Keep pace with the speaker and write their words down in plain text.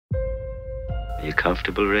Are you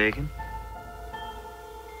comfortable, Reagan?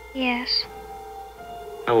 Yes.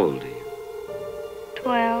 How old are you?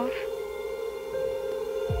 12.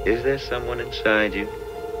 Is there someone inside you?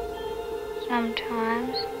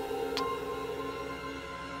 Sometimes.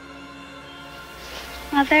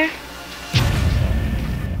 Mother?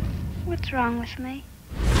 What's wrong with me?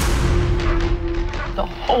 The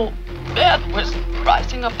whole bed was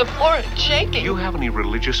rising off the floor and shaking. Do you have any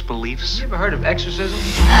religious beliefs? You ever heard of exorcism?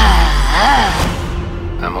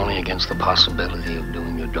 I'm only against the possibility of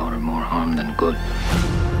doing your daughter more harm than good.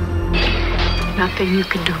 Nothing you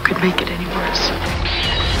can do could make it any worse.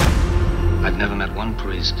 I've never met one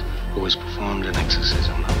priest who has performed an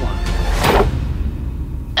exorcism. Not one.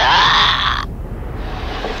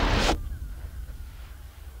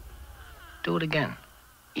 Do it again.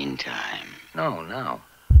 In time. No, now.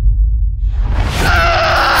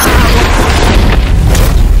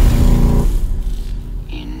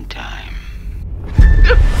 In time.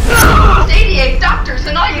 88 doctors,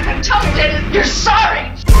 and all you can tell me then is you're sorry.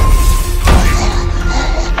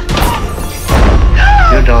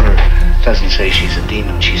 Your daughter doesn't say she's a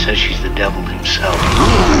demon. She says she's the devil himself.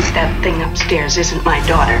 That thing upstairs isn't my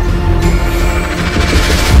daughter.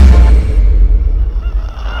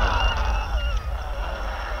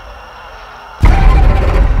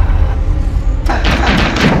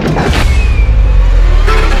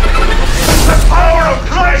 The power of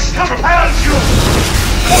Christ compels you!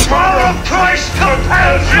 The power of Christ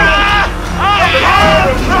compels you! The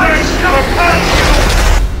power of Christ compels you!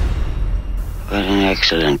 What an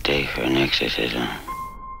excellent day for an exorcism.